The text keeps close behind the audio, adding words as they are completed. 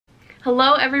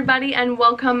Hello everybody and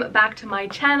welcome back to my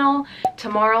channel.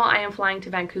 Tomorrow I am flying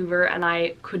to Vancouver and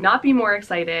I could not be more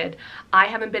excited. I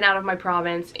haven't been out of my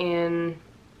province in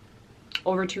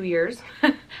over 2 years.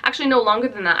 Actually no, longer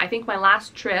than that. I think my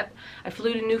last trip I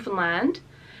flew to Newfoundland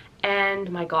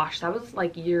and my gosh, that was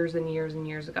like years and years and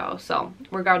years ago. So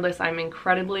regardless, I'm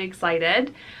incredibly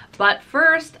excited. But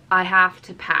first I have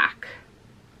to pack.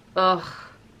 Ugh,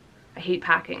 I hate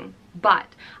packing. But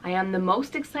I am the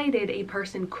most excited a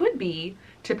person could be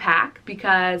to pack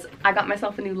because I got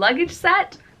myself a new luggage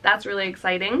set. That's really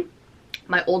exciting.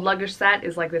 My old luggage set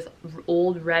is like this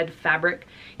old red fabric.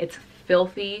 It's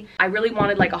filthy. I really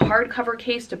wanted like a hardcover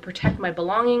case to protect my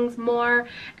belongings more,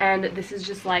 and this is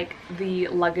just like the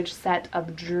luggage set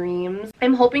of dreams.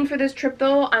 I'm hoping for this trip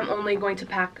though, I'm only going to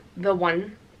pack the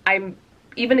one.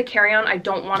 Even a carry-on, I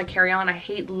don't want a carry-on. I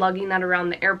hate lugging that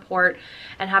around the airport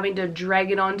and having to drag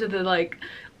it onto the like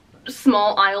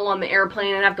small aisle on the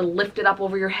airplane and have to lift it up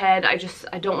over your head. I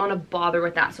don't want to bother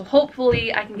with that. So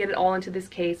hopefully I can get it all into this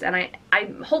case, and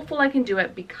I'm hopeful I can do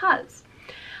it because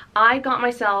I got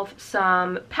myself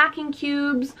some packing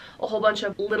cubes, a whole bunch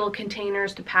of little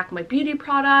containers to pack my beauty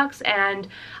products, and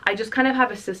I just kind of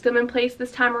have a system in place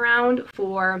this time around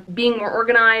for being more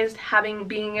organized,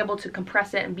 being able to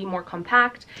compress it and be more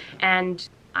compact, and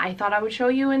I thought I would show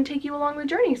you and take you along the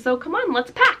journey. So come on,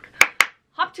 let's pack!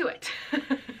 Hop to it!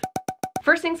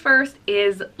 First things first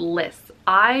is lists.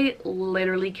 I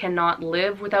literally cannot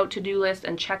live without to-do lists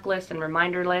and checklists and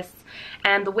reminder lists,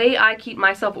 and the way I keep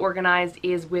myself organized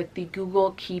is with the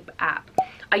Google Keep app.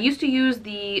 I used to use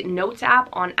the Notes app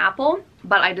on Apple,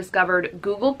 but I discovered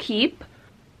Google Keep,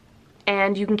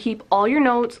 and you can keep all your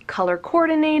notes color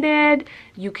coordinated.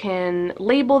 You can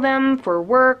label them for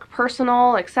work,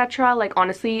 personal, etc. Like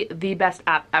honestly, the best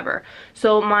app ever.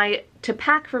 So my to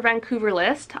pack for Vancouver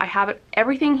list, I have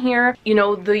everything here. You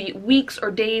know, the weeks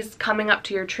or days coming up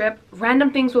to your trip,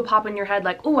 random things will pop in your head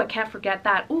like, oh, I can't forget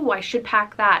that. Oh, I should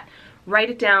pack that.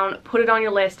 Write it down, put it on your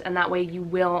list, and that way you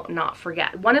will not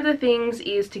forget. One of the things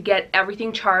is to get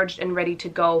everything charged and ready to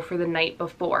go for the night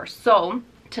before. So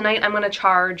tonight I'm going to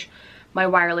charge my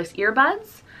wireless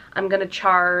earbuds. I'm going to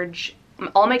charge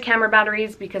all my camera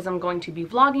batteries because I'm going to be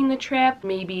vlogging the trip.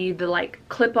 Maybe the like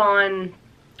clip-on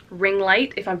ring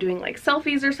light if I'm doing like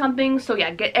selfies or something. So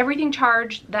yeah, get everything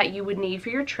charged that you would need for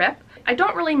your trip. I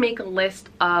don't really make a list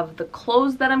of the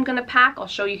clothes that I'm gonna pack. I'll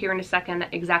show you here in a second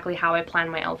exactly how I plan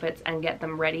my outfits and get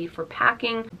them ready for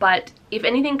packing. But if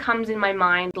anything comes in my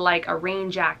mind, like a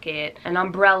rain jacket, an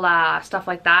umbrella, stuff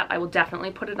like that, I will definitely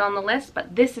put it on the list.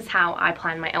 But this is how I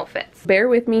plan my outfits. Bear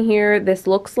with me here. This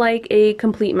looks like a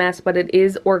complete mess, but it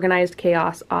is organized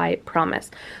chaos, I promise.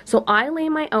 So I lay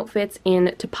my outfits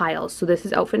into piles. So this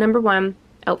is outfit number 1,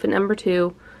 outfit number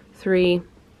 2, 3,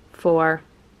 4,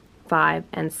 5,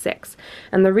 and 6.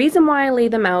 And the reason why I lay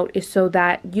them out is so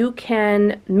that you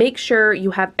can make sure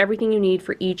you have everything you need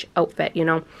for each outfit. You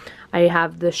know, I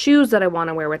have the shoes that I want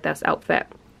to wear with this outfit,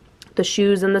 the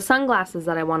shoes and the sunglasses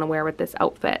that I want to wear with this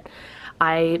outfit.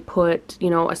 I put,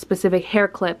 you know, a specific hair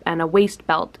clip and a waist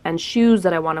belt and shoes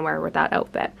that I want to wear with that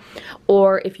outfit.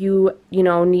 Or if you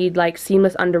know, need like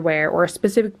seamless underwear or a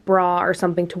specific bra or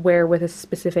something to wear with a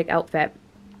specific outfit,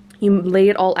 you lay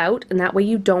it all out, and that way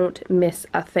you don't miss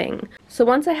a thing. So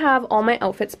once I have all my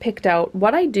outfits picked out,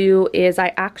 what I do is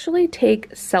I actually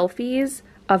take selfies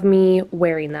of me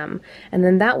wearing them. And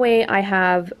then that way I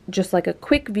have just like a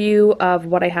quick view of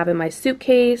what I have in my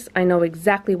suitcase. I know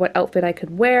exactly what outfit I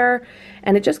could wear,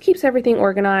 and it just keeps everything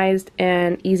organized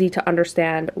and easy to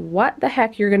understand what the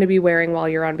heck you're going to be wearing while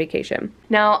you're on vacation.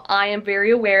 Now, I am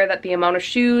very aware that the amount of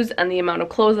shoes and the amount of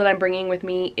clothes that I'm bringing with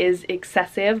me is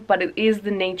excessive, but it is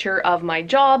the nature of my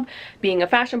job, being a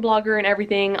fashion blogger and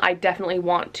everything. I definitely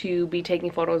want to be taking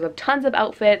photos of tons of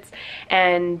outfits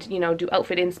and, you know, do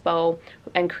outfit inspo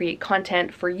and create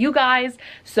content for you guys.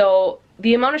 So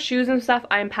the amount of shoes and stuff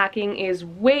I'm packing is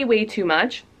way too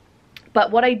much.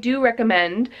 But what I do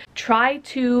recommend, try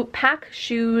to pack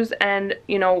shoes and,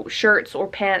 you know, shirts or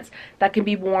pants that can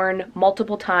be worn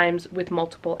multiple times with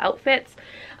multiple outfits.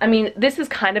 I mean, this is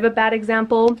kind of a bad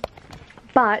example,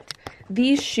 but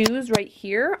these shoes right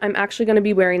here, I'm actually going to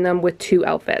be wearing them with 2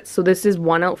 outfits. So this is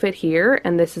one outfit here,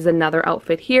 and this is another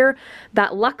outfit here,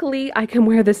 that luckily I can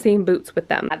wear the same boots with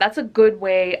them. That's a good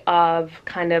way of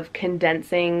kind of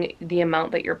condensing the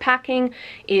amount that you're packing,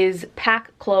 is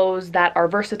pack clothes that are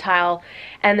versatile.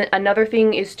 And another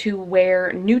thing is to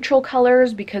wear neutral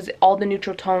colors, because all the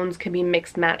neutral tones can be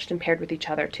mixed, matched, and paired with each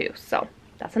other too. So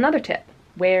that's another tip.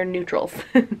 Wear neutrals.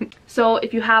 So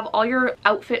if you have all your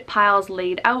outfit piles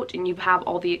laid out and you have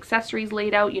all the accessories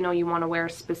laid out, you know, you want to wear a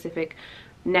specific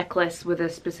necklace with a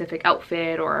specific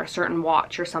outfit or a certain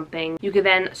watch or something, you could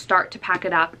then start to pack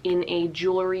it up in a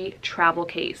jewelry travel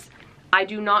case. I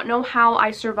do not know how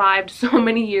I survived so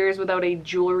many years without a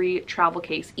jewelry travel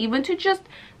case. Even to just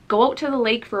go out to the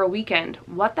lake for a weekend.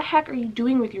 What the heck are you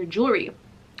doing with your jewelry?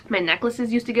 My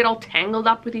necklaces used to get all tangled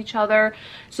up with each other.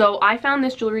 So I found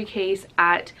this jewelry case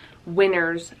at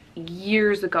Winners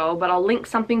years ago, but I'll link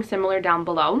something similar down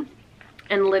below.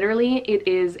 And literally it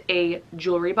is a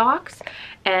jewelry box,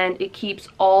 and it keeps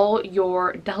all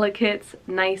your delicates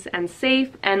nice and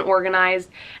safe and organized,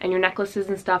 and your necklaces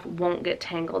and stuff won't get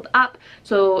tangled up.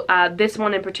 So this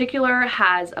one in particular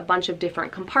has a bunch of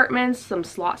different compartments, some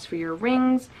slots for your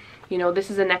rings. You know, this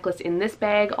is a necklace in this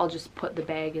bag. I'll just put the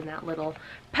bag in that little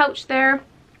pouch there.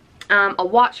 A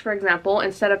watch, for example,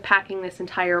 instead of packing this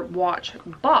entire watch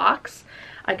box,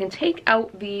 I can take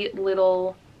out the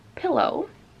little pillow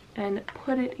and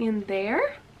put it in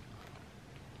there,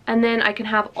 and then I can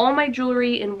have all my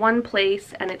jewelry in one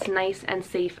place, and it's nice and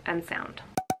safe and sound.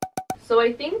 So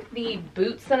I think the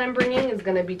boots that I'm bringing is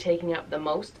going to be taking up the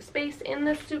most space in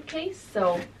this suitcase,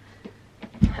 so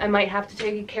I might have to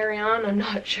take a carry-on, I'm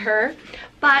not sure.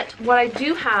 But what I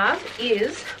do have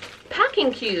is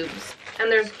packing cubes,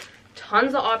 and there's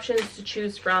tons of options to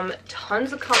choose from,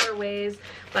 tons of colorways,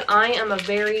 but I am a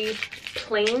very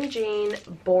plain Jane,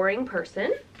 boring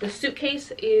person. The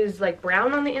suitcase is like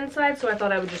brown on the inside, so I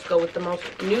thought I would just go with the most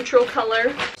neutral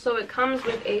color. So it comes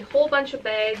with a whole bunch of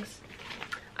bags,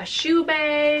 a shoe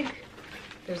bag,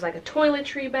 there's like a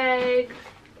toiletry bag,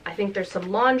 I think there's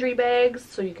some laundry bags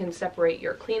so you can separate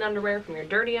your clean underwear from your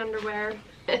dirty underwear,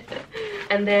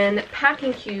 and then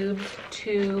packing cubes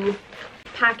to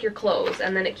pack your clothes,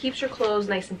 and then it keeps your clothes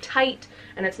nice and tight,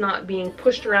 and it's not being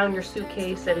pushed around your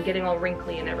suitcase and getting all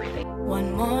wrinkly and everything.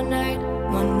 One more night,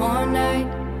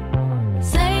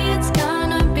 say it's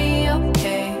gonna be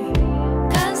okay,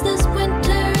 'cause this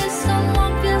winter is so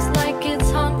long, feels like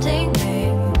it's haunting me.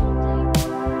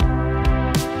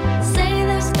 Say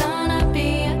there's gonna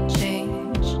be a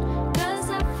change, 'cause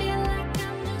I feel like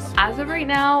I'm just... As of right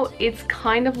now, it's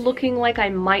kind of looking like I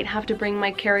might have to bring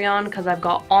my carry-on because I've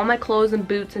got all my clothes and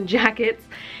boots and jackets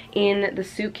in the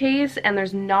suitcase, and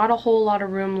there's not a whole lot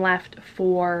of room left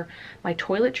for my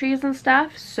toiletries and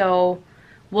stuff, so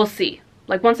we'll see.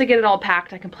 Like, once I get it all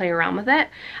packed, I can play around with it,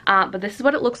 but this is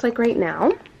what it looks like right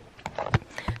now.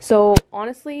 So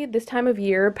honestly, this time of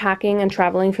year, packing and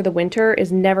traveling for the winter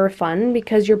is never fun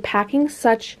because you're packing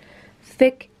such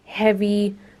thick,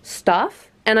 heavy stuff.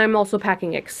 And I'm also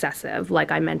packing excessive,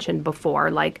 like I mentioned before.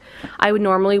 Like, I would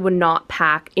not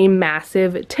pack a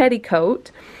massive teddy coat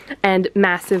and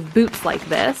massive boots like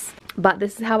this. But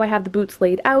this is how I have the boots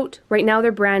laid out. Right now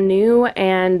they're brand new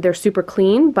and they're super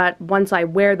clean, but once I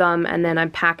wear them and then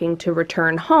I'm packing to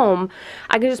return home,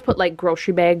 I can just put like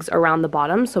grocery bags around the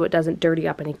bottom so it doesn't dirty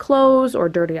up any clothes or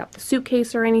dirty up the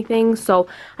suitcase or anything. So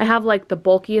I have like the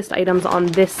bulkiest items on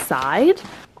this side.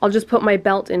 I'll just put my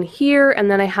belt in here, and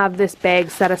then I have this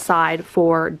bag set aside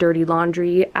for dirty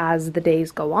laundry as the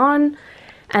days go on.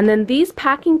 And then these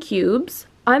packing cubes,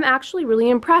 I'm actually really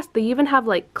impressed. They even have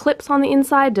like clips on the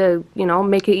inside to, you know,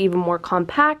 make it even more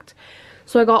compact.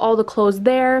 So I got all the clothes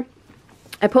there.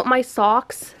 I put my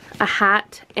socks, a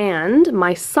hat, and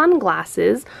my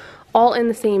sunglasses all in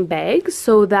the same bag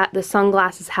so that the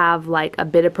sunglasses have like a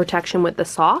bit of protection with the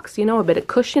socks, you know, a bit of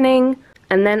cushioning.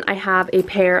 And then I have a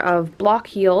pair of block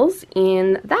heels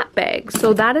in that bag.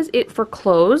 So that is it for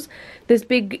clothes. This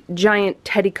big giant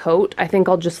teddy coat, I think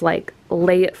I'll just like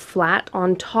lay it flat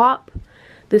on top.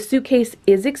 The suitcase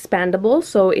is expandable,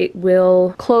 so it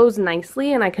will close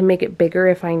nicely and I can make it bigger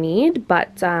if I need,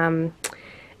 but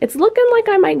it's looking like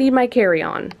I might need my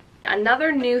carry-on.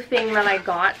 Another new thing that I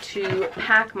got to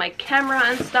pack my camera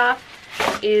and stuff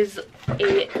is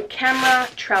a camera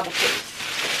travel case.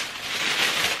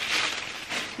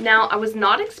 Now, I was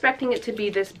not expecting it to be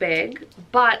this big,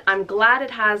 but I'm glad it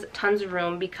has tons of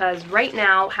room because right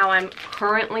now, how I'm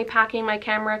currently packing my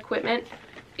camera equipment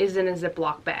is in a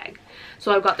Ziploc bag.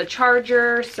 So I've got the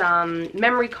charger, some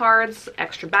memory cards,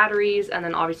 extra batteries, and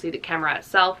then obviously the camera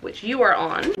itself, which you are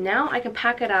on. Now I can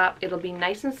pack it up, it'll be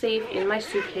nice and safe in my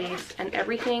suitcase, and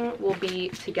everything will be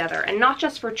together. And not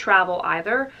just for travel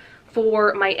either,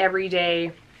 for my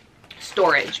everyday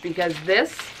storage, because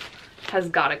this has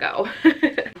gotta go.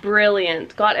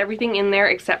 Brilliant. Got everything in there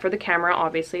except for the camera.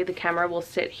 Obviously the camera will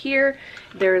sit here.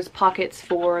 There's pockets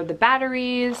for the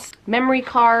batteries, memory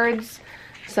cards,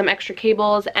 some extra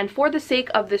cables, and for the sake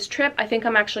of this trip I think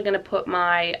I'm actually going to put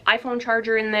my iPhone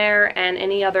charger in there and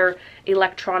any other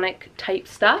electronic type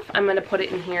stuff. I'm going to put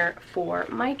it in here for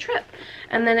my trip,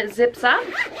 and then it zips up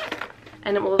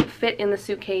and it will fit in the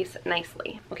suitcase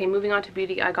nicely. Okay, moving on to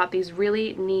beauty, I got these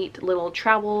really neat little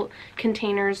travel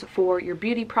containers for your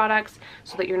beauty products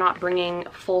so that you're not bringing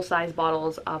full-size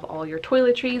bottles of all your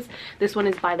toiletries. This one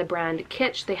is by the brand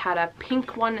Kitsch. They had a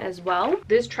pink one as well.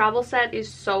 This travel set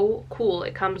is so cool.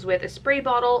 It comes with a spray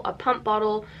bottle, a pump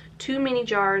bottle, 2 mini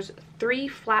jars, 3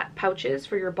 flat pouches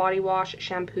for your body wash,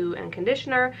 shampoo, and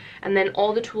conditioner, and then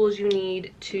all the tools you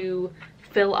need to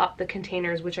fill up the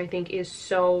containers, which I think is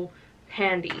so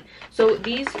handy. So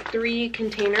these 3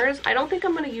 containers, I don't think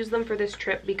I'm going to use them for this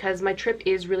trip because my trip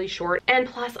is really short, and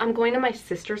plus I'm going to my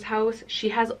sister's house. She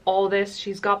has all this.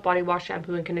 She's got body wash,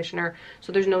 shampoo, and conditioner,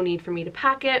 so there's no need for me to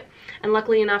pack it. And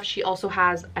luckily enough, she also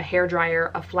has a hair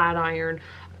dryer, a flat iron.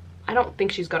 I don't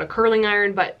think she's got a curling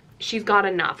iron, but she's got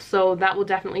enough, so that will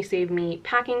definitely save me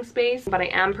packing space. But I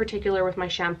am particular with my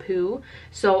shampoo,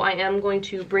 so I am going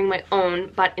to bring my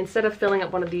own, but instead of filling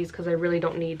up one of these, because I really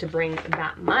don't need to bring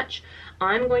that much,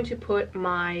 I'm going to put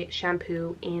my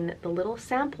shampoo in the little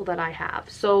sample that I have.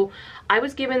 So I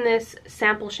was given this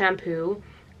sample shampoo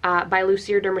by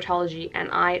Lucier Dermatology, and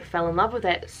I fell in love with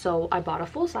it, so I bought a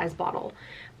full-size bottle.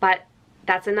 But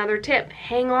that's another tip.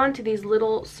 Hang on to these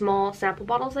little small sample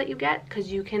bottles that you get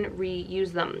because you can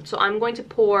reuse them. So I'm going to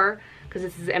pour, because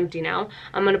this is empty now,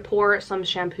 I'm going to pour some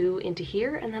shampoo into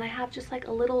here, and then I have just like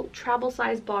a little travel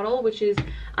size bottle, which is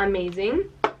amazing.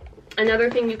 Another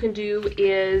thing you can do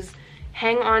is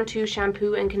hang on to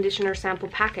shampoo and conditioner sample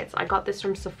packets. I got this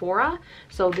from Sephora,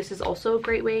 so this is also a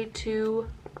great way to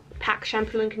pack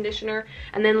shampoo and conditioner.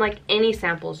 And then like any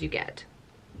samples you get,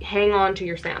 hang on to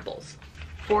your samples.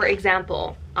 For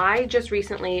example, I just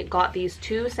recently got these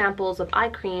 2 samples of eye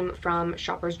cream from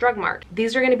Shoppers Drug Mart.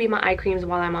 These are going to be my eye creams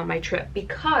while I'm on my trip,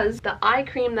 because the eye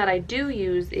cream that I do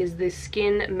use is the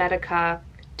Skin Medica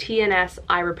TNS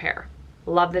Eye Repair.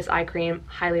 Love this eye cream,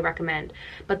 highly recommend.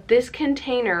 But this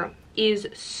container is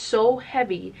so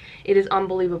heavy, it is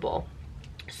unbelievable.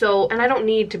 So, and I don't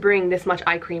need to bring this much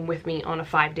eye cream with me on a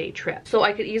 5-day trip. So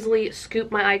I could easily scoop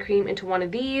my eye cream into one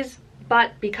of these.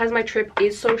 But because my trip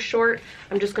is so short,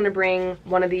 I'm just going to bring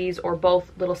one of these or both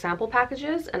little sample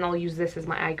packages, and I'll use this as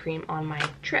my eye cream on my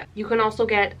trip. You can also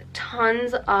get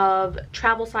tons of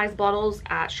travel size bottles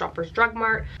at Shoppers Drug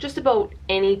Mart. Just about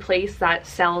any place that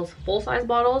sells full size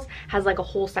bottles has like a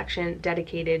whole section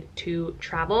dedicated to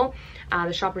travel.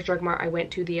 The Shoppers Drug Mart I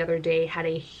went to the other day had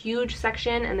a huge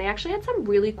section, and they actually had some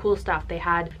really cool stuff. They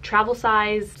had travel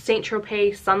size Saint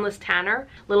Tropez Sunless Tanner,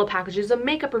 little packages of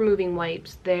makeup removing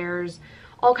wipes. There's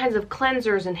all kinds of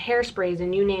cleansers and hairsprays,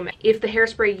 and you name it. If the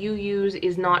hairspray you use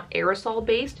is not aerosol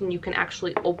based and you can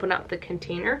actually open up the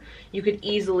container, you could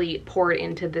easily pour it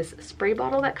into this spray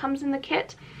bottle that comes in the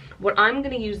kit. What I'm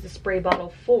going to use the spray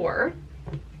bottle for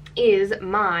is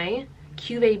my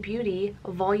Cuvée Beauty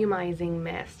Volumizing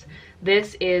Mist.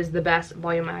 This is the best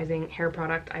volumizing hair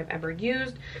product I've ever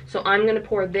used. So I'm going to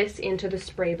pour this into the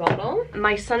spray bottle.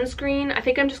 My sunscreen, I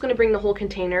think I'm just going to bring the whole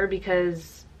container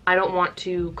because I don't want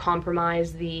to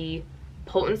compromise the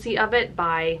potency of it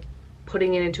by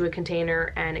putting it into a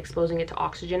container and exposing it to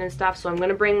oxygen and stuff. So I'm going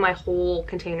to bring my whole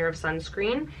container of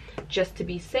sunscreen just to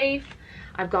be safe.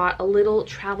 I've got a little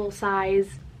travel size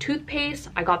toothpaste.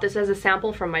 I got this as a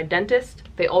sample from my dentist.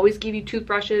 They always give you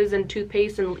toothbrushes and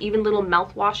toothpaste and even little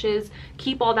mouthwashes.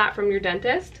 Keep all that from your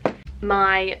dentist.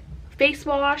 My face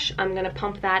wash, I'm going to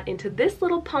pump that into this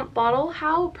little pump bottle.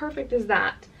 How perfect is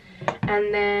that?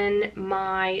 And then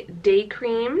my day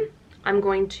cream, I'm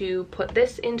going to put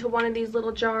this into one of these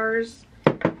little jars.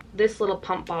 This little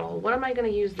pump bottle, what am I going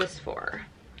to use this for?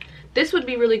 This would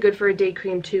be really good for a day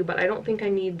cream too, but I don't think I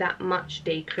need that much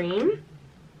day cream.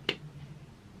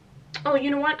 Oh,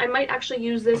 you know what? I might actually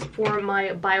use this for my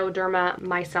Bioderma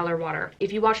micellar water.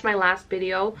 If you watched my last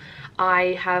video,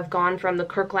 I have gone from the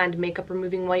Kirkland makeup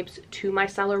removing wipes to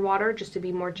micellar water just to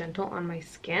be more gentle on my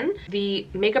skin. The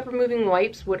makeup removing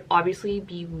wipes would obviously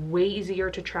be way easier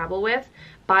to travel with,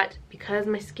 but because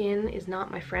my skin is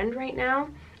not my friend right now,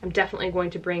 I'm definitely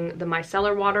going to bring the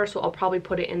micellar water, so I'll probably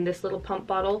put it in this little pump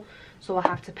bottle. So I'll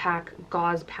have to pack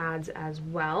gauze pads as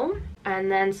well.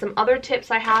 And then some other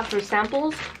tips I have for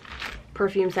samples.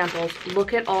 Perfume samples.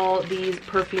 Look at all these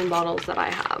perfume bottles that I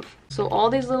have. So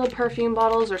all these little perfume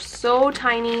bottles are so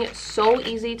tiny, so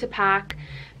easy to pack,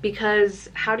 because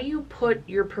how do you put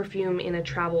your perfume in a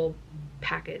travel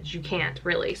package? You can't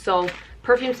really. So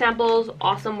perfume samples,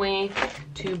 awesome way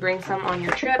to bring some on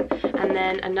your trip. And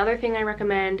then another thing I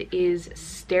recommend is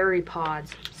Steripods.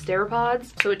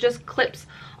 Steripods, so it just clips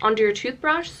onto your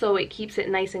toothbrush, so it keeps it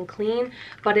nice and clean,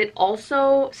 but it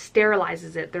also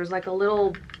sterilizes it. There's like a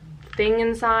little thing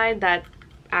inside that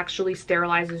actually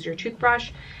sterilizes your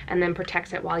toothbrush and then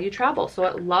protects it while you travel. So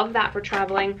I love that for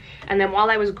traveling. And then while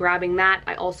I was grabbing that,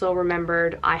 I also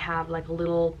remembered I have like a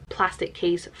little plastic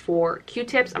case for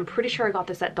Q-tips. I'm pretty sure I got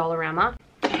this at Dollarama.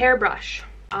 Hairbrush.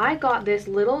 I got this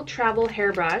little travel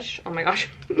hairbrush. Oh my gosh,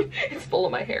 it's full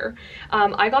of my hair.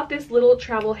 I got this little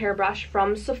travel hairbrush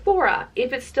from Sephora.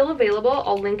 If it's still available,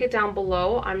 I'll link it down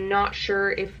below. I'm not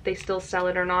sure if they still sell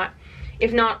it or not.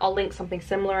 If not, I'll link something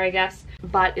similar, I guess.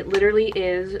 But it literally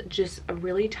is just a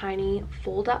really tiny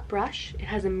fold-up brush. It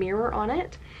has a mirror on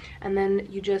it, and then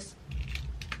you just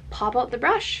pop out the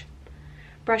brush.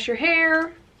 Brush your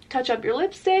hair, touch up your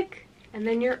lipstick, and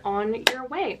then you're on your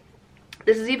way.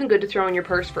 This is even good to throw in your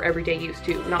purse for everyday use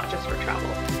too, not just for travel.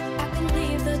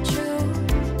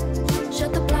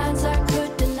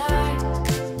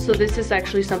 So this is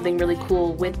actually something really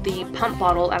cool with the pump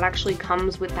bottle. It actually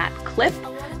comes with that clip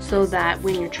so that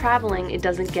when you're traveling, it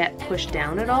doesn't get pushed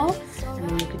down at all. And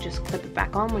then you can just clip it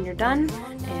back on when you're done,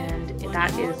 and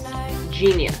that is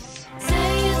genius. Say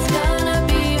it's gonna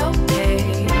be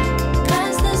okay,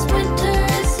 'cause this winter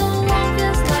is so long,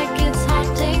 feels like it's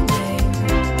haunting me.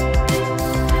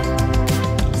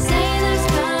 Say there's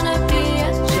gonna be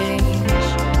a change,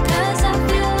 'cause I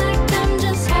feel like I'm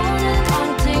just holding on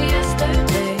to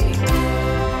yesterday.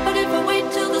 But if I wait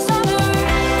till the summer, oh,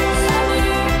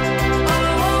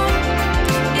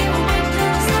 if I wait till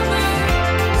the summer,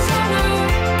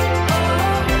 oh,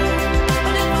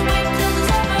 but if I wait till the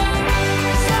summer,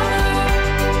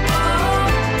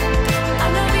 I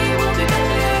know it will be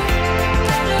better.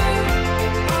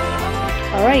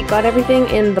 All right, got everything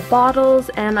in the bottles,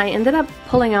 and I ended up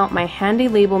pulling out my handy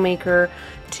label maker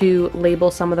to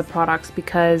label some of the products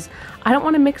because I don't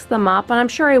want to mix them up, and I'm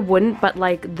sure I wouldn't, but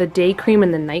like the day cream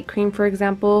and the night cream, for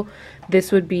example,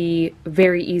 this would be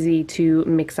very easy to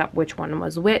mix up which one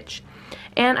was which.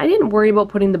 And I didn't worry about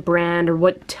putting the brand or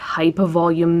what type of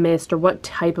volume mist or what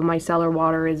type of micellar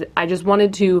water is. I just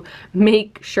wanted to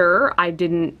make sure I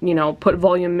didn't, you know, put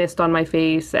volume mist on my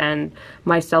face and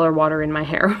micellar water in my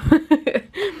hair.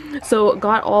 So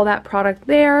got all that product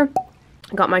there.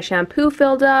 Got my shampoo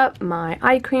filled up, my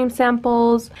eye cream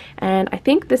samples, and I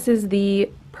think this is the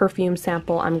perfume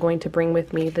sample I'm going to bring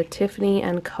with me, the Tiffany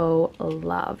 & Co.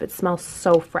 Love. It smells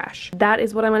so fresh. That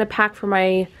is what I'm going to pack for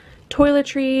my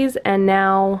toiletries, and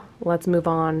now let's move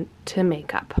on to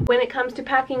makeup. When it comes to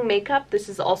packing makeup, this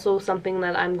is also something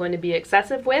that I'm going to be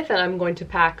excessive with, and I'm going to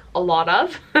pack a lot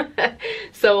of.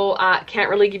 So can't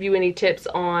really give you any tips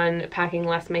on packing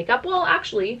less makeup. Well,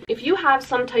 actually, if you have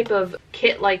some type of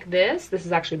kit like this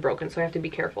is actually broken, so I have to be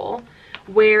careful,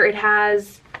 where it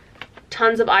has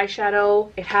tons of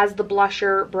eyeshadow, it has the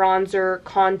blusher, bronzer,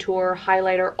 contour,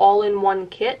 highlighter all in one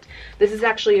kit. This is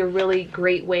actually a really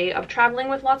great way of traveling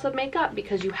with lots of makeup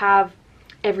because you have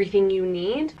everything you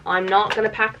need. I'm not going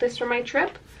to pack this for my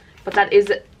trip, but that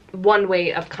is one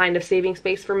way of kind of saving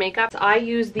space for makeup. I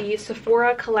use the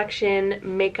Sephora collection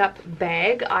makeup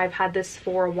bag. I've had this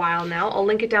for a while now. I'll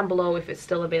link it down below if it's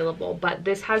still available, but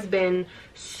this has been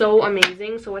so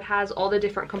amazing. So it has all the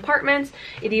different compartments.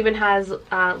 It even has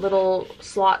little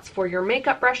slots for your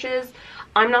makeup brushes.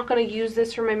 I'm not going to use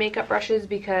this for my makeup brushes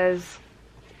because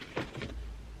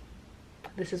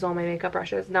this is all my makeup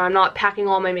brushes. Now I'm not packing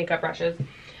all my makeup brushes.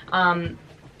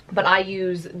 But I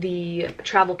use the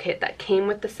travel kit that came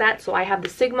with the set. So I have the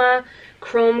Sigma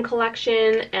Chrome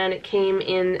collection, and it came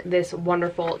in this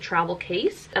wonderful travel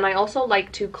case. And I also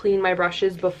like to clean my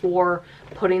brushes before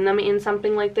putting them in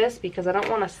something like this because I don't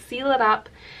want to seal it up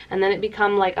and then it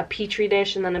become like a petri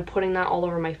dish and then I'm putting that all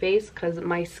over my face because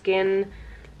my skin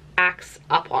acts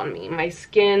up on me. My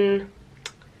skin,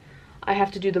 I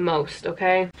have to do the most,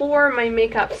 okay? For my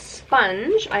makeup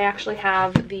sponge, I actually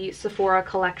have the Sephora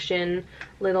collection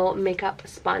little makeup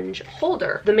sponge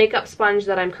holder. The makeup sponge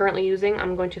that I'm currently using,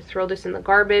 I'm going to throw this in the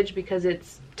garbage because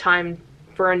it's time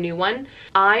for a new one.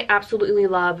 I absolutely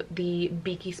love the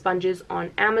Beaky sponges on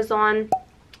Amazon.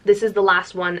 This is the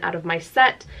last one out of my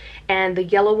set, and the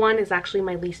yellow one is actually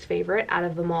my least favorite out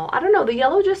of them all. I don't know, the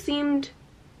yellow just seemed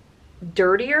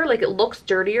dirtier, like it looks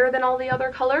dirtier than all the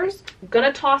other colors. I'm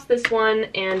gonna toss this one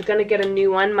and gonna get a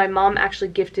new one. My mom actually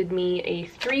gifted me a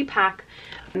 3-pack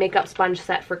makeup sponge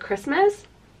set for Christmas.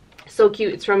 So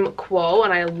cute. It's from Quo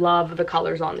and I love the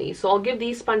colors on these. So I'll give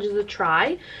these sponges a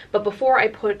try. But before I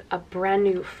put a brand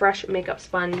new fresh makeup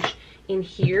sponge in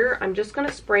here, I'm just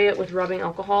gonna spray it with rubbing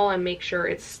alcohol and make sure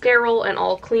it's sterile and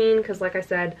all clean because like I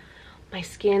said, my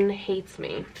skin hates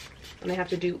me and I have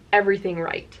to do everything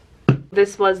right.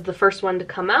 This was the first one to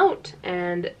come out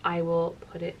and I will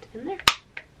put it in there.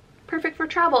 Perfect for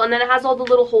travel. And then it has all the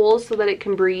little holes so that it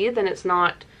can breathe and it's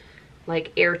not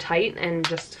like airtight and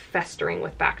just festering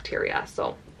with bacteria.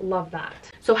 So love that.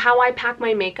 So how I pack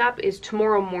my makeup is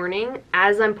tomorrow morning,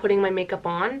 as I'm putting my makeup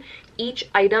on, each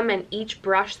item and each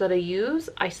brush that I use,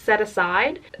 I set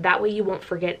aside. That way you won't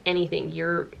forget anything.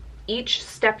 Each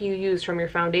step you use, from your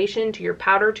foundation to your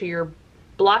powder to your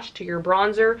blush to your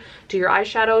bronzer to your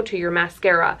eyeshadow to your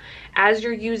mascara, as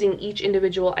you're using each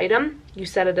individual item, you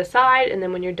set it aside, and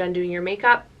then when you're done doing your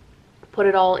makeup, put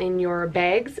it all in your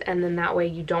bags, and then that way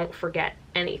you don't forget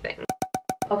anything.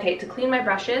 Okay, to clean my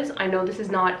brushes, I know this is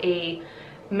not a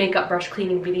makeup brush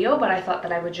cleaning video, but I thought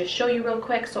that I would just show you real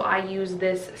quick. So I use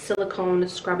this silicone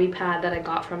scrubby pad that I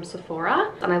got from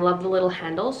Sephora, and I love the little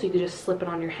handle, so you can just slip it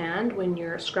on your hand when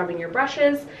you're scrubbing your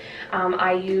brushes.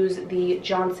 I use the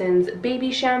Johnson's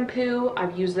baby shampoo.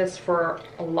 I've used this for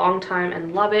a long time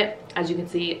and love it. As you can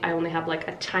see, I only have like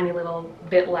a tiny little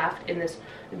bit left in this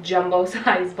jumbo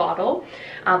size bottle,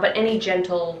 but any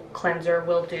gentle cleanser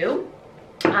will do.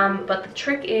 But the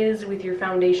trick is with your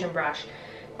foundation brush.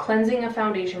 Cleansing a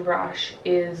foundation brush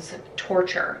is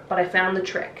torture, but I found the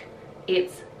trick.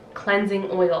 It's cleansing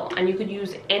oil, and you could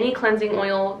use any cleansing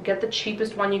oil. Get the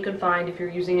cheapest one you can find if you're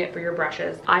using it for your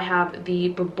brushes. I have the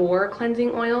Beige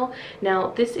cleansing oil.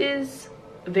 Now this is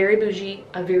very bougie,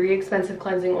 a very expensive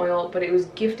cleansing oil, but it was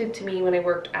gifted to me when I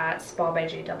worked at Spa by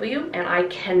JW, and I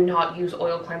cannot use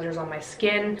oil cleansers on my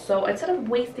skin. So instead of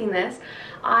wasting this,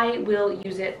 I will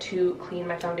use it to clean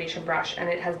my foundation brush, and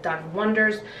it has done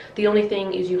wonders. The only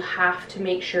thing is you have to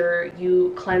make sure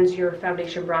you cleanse your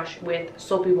foundation brush with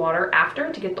soapy water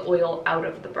after to get the oil out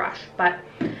of the brush. But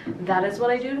that is what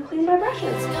I do to clean my brushes.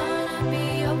 It's gonna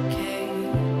be okay,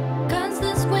 'cause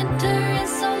this winter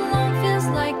is so long, feels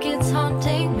like it's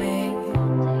haunting me.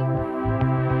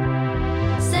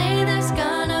 Say there's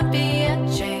gonna be a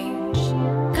change,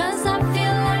 'cause I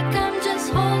feel like I'm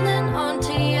just holding on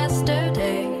to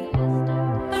yesterday.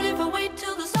 But if I wait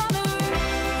till the summer.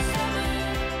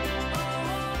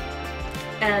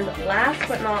 And last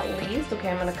but not least, okay,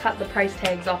 I'm gonna cut the price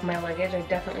tags off my luggage. I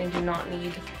definitely do not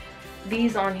need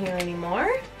these on here anymore.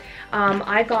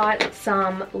 I got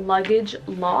some luggage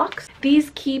locks. These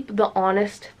keep the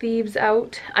honest thieves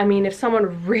out. I mean, if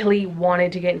someone really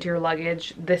wanted to get into your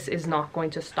luggage, this is not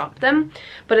going to stop them,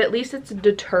 but at least it's a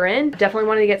deterrent. Definitely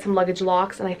wanted to get some luggage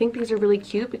locks, and I think these are really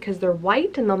cute because they're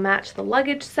white and they'll match the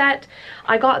luggage set.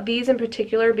 I got these in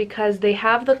particular because they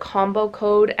have the combo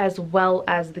code as well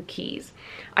as the keys.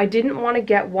 I didn't want to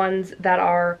get ones that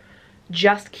are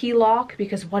just key lock,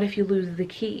 because what if you lose the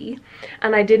key?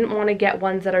 And I didn't want to get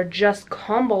ones that are just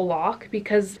combo lock,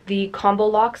 because the combo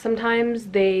lock, sometimes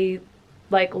they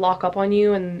like lock up on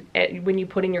you, and when you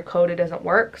put in your code it doesn't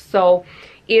work. So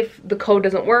if the code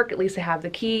doesn't work, at least I have the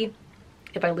key.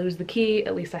 If I lose the key,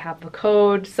 at least I have the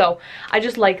code. So I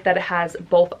just like that it has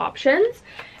both options.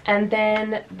 And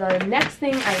then the next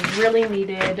thing I really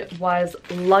needed was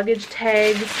luggage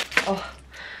tags. Oh,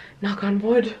 knock on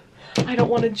wood. I don't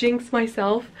want to jinx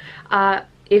myself.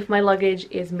 If my luggage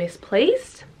is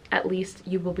misplaced, at least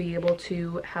you will be able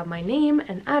to have my name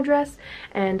and address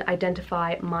and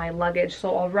identify my luggage.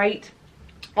 So I'll write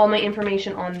all my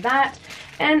information on that.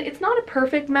 And it's not a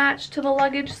perfect match to the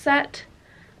luggage set,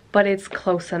 but it's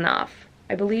close enough.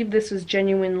 I believe this is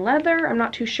genuine leather, I'm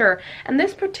not too sure. And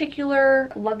this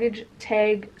particular luggage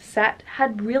tag set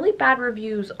had really bad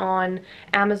reviews on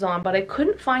Amazon, but I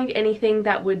couldn't find anything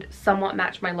that would somewhat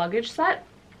match my luggage set.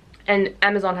 And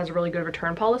Amazon has a really good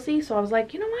return policy, so I was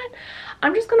like, you know what?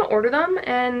 I'm just gonna order them,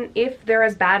 and if they're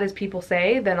as bad as people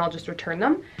say, then I'll just return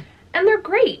them. And they're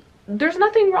great. There's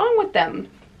nothing wrong with them.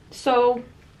 So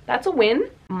that's a win.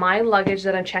 My luggage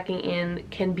that I'm checking in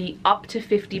can be up to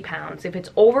 50 pounds. If it's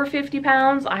over 50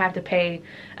 pounds, I have to pay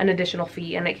an additional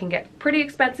fee, and it can get pretty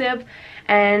expensive.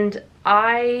 And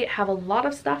I have a lot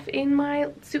of stuff in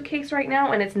my suitcase right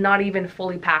now, and it's not even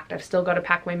fully packed. I've still got to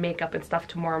pack my makeup and stuff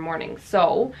tomorrow morning.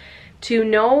 So to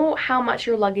know how much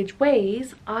your luggage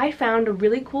weighs, I found a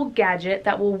really cool gadget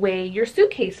that will weigh your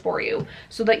suitcase for you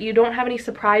so that you don't have any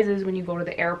surprises when you go to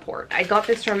the airport. I got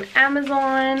this from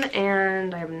Amazon,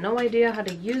 and I have no idea how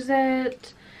to use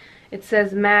it. It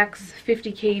says max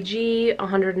 50 kg,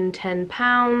 110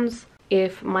 pounds.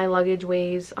 If my luggage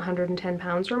weighs 110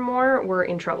 pounds or more, we're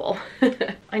in trouble.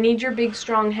 I need your big,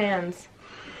 strong hands.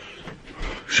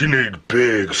 She needs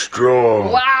big,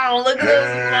 strong. Wow, look at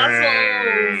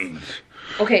those muscles.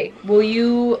 Okay, will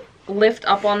you lift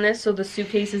up on this so the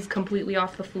suitcase is completely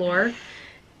off the floor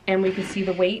and we can see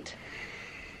the weight?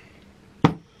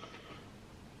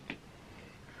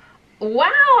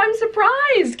 Wow, I'm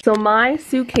surprised. So my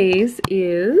suitcase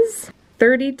is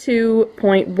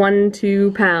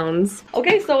 32.12 pounds.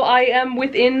 Okay, so I am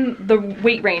within the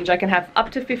weight range. I can have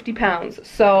up to 50 pounds.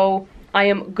 So I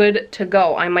am good to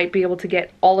go. I might be able to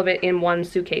get all of it in one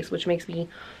suitcase, which makes me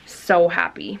so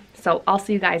happy. So I'll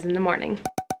see you guys in the morning.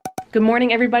 Good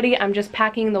morning, everybody. I'm just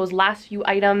packing those last few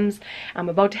items. I'm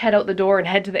about to head out the door and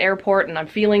head to the airport, and I'm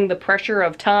feeling the pressure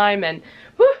of time and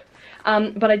whew.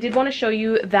 But I did want to show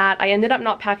you that I ended up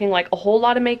not packing like a whole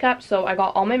lot of makeup, so I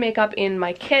got all my makeup in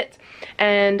my kit,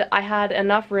 and I had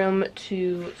enough room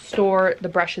to store the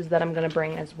brushes that I'm going to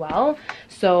bring as well.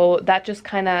 So that just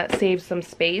kind of saves some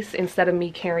space instead of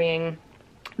me carrying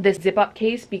this zip up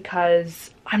case, because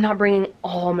I'm not bringing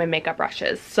all my makeup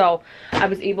brushes. So I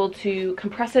was able to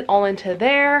compress it all into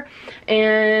there,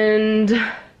 and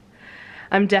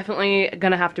I'm definitely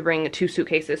gonna have to bring 2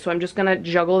 suitcases. So I'm just gonna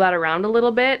juggle that around a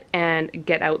little bit and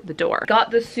get out the door.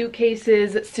 Got the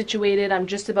suitcases situated. I'm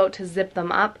just about to zip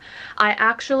them up. I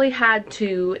actually had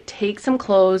to take some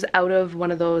clothes out of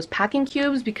one of those packing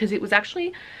cubes because it was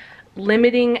actually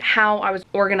limiting how I was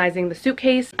organizing the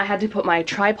suitcase. I had to put my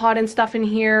tripod and stuff in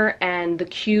here, and the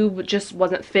cube just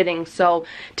wasn't fitting. So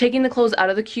taking the clothes out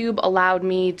of the cube allowed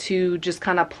me to just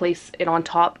kind of place it on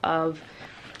top of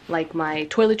like my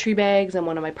toiletry bags and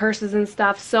one of my purses and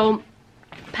stuff. So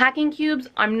packing cubes,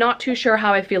 I'm not too sure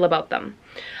how I feel about them.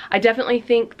 I definitely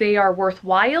think they are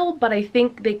worthwhile, but I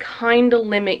think they kind of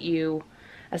limit you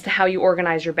as to how you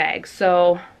organize your bags.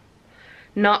 So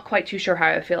not quite too sure how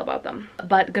I feel about them.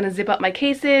 But gonna zip up my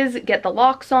cases, get the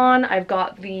locks on. I've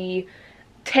got the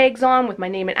tags on with my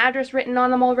name and address written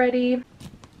on them already.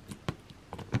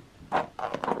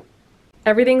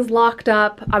 Everything's locked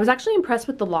up. I was actually impressed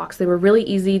with the locks. They were really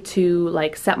easy to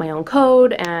like set my own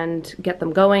code and get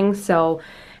them going. So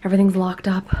everything's locked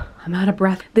up. I'm out of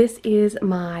breath. This is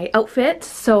my outfit.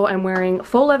 So I'm wearing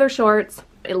faux leather shorts.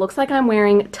 It looks like I'm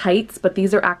wearing tights, but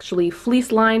these are actually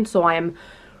fleece lined, so I am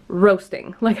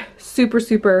roasting, like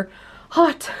super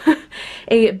hot.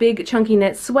 A big chunky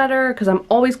knit sweater because I'm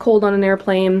always cold on an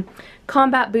airplane,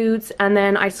 combat boots, and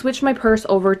then I switched my purse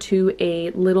over to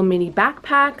a little mini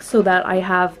backpack so that I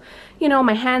have, you know,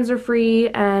 my hands are free,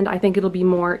 and I think it'll be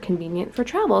more convenient for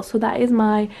travel. So that is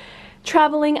my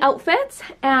traveling outfit,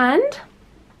 and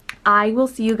I will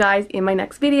see you guys in my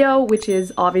next video, which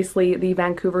is obviously the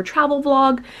Vancouver travel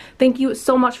vlog. Thank you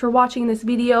so much for watching this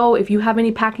video. If you have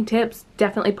any packing tips,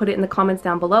 definitely put it in the comments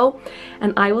down below,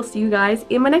 and I will see you guys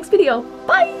in my next video.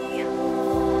 Bye!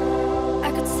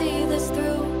 I could see this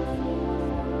through.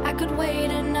 I could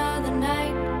wait another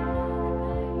night.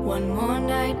 One more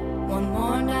night, one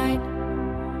more night.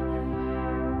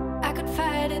 I could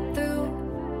fight it through.